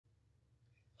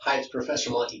Hi, it's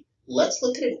Professor Monty. Let's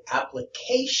look at an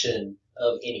application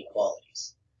of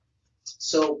inequalities.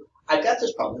 So I've got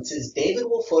this problem. It says David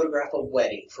will photograph a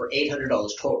wedding for $800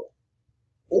 total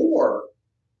or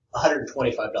 $125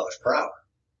 per hour.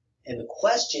 And the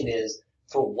question is,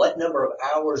 for what number of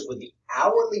hours would the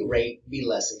hourly rate be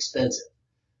less expensive?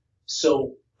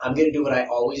 So I'm going to do what I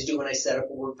always do when I set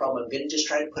up a word problem. I'm going to just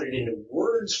try to put it into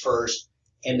words first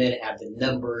and then add the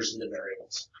numbers and the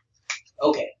variables.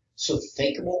 Okay. So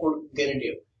think of what we're going to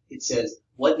do. It says,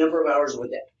 what number of hours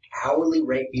would the hourly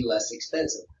rate be less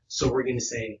expensive? So we're going to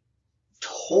say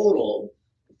total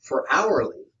for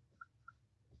hourly.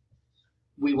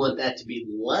 We want that to be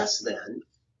less than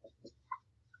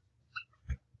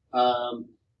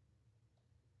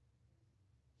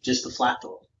just the flat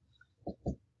total.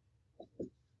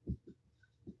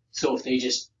 So if they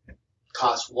just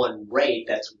cost one rate,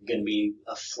 that's going to be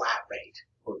a flat rate,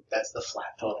 or that's the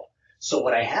flat total. So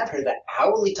what I have here, the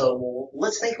hourly total,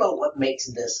 let's think about what makes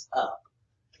this up.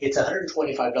 It's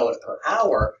 $125 per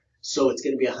hour, so it's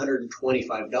going to be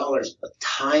 $125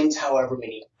 times however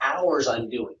many hours I'm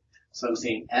doing. So I'm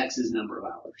saying X is number of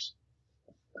hours.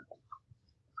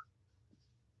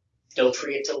 Don't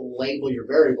forget to label your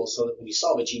variable so that when you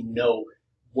solve it, you know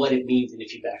what it means and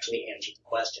if you've actually answered the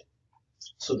question.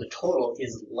 So the total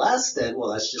is less than,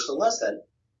 well, that's just a less than,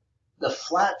 the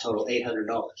flat total, $800.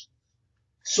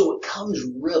 So it comes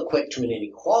real quick to an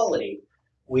inequality.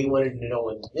 We wanted to know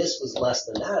when this was less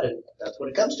than that, and that's what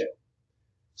it comes to.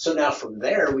 So now from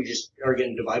there, we just are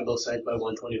going to divide both sides by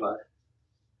 125.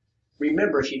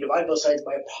 Remember, if you divide both sides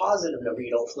by a positive number,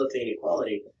 you don't flip the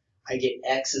inequality. I get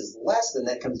X is less than,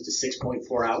 that comes to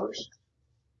 6.4 hours.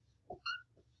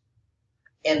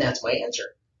 And that's my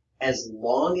answer. As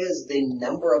long as the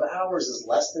number of hours is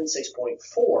less than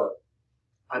 6.4,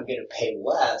 I'm going to pay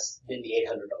less than the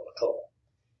 $800 total.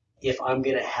 If I'm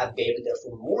going to have David there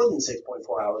for more than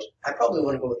 6.4 hours, I probably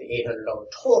want to go with the $800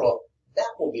 total. That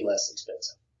will be less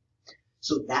expensive.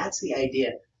 So that's the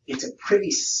idea. It's a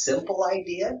pretty simple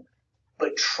idea,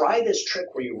 but try this trick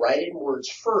where you write it in words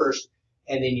first,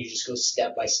 and then you just go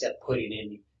step by step putting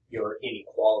in your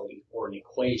inequality or an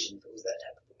equation if it was that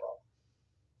type of a problem.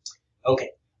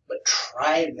 Okay, but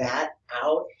try that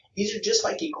out. These are just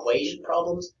like equation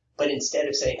problems, but instead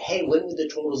of saying, hey, when would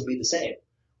the totals be the same?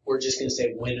 We're just going to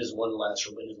say when is one less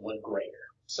or when is one greater.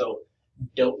 So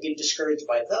don't get discouraged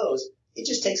by those. It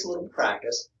just takes a little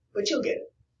practice, but you'll get it.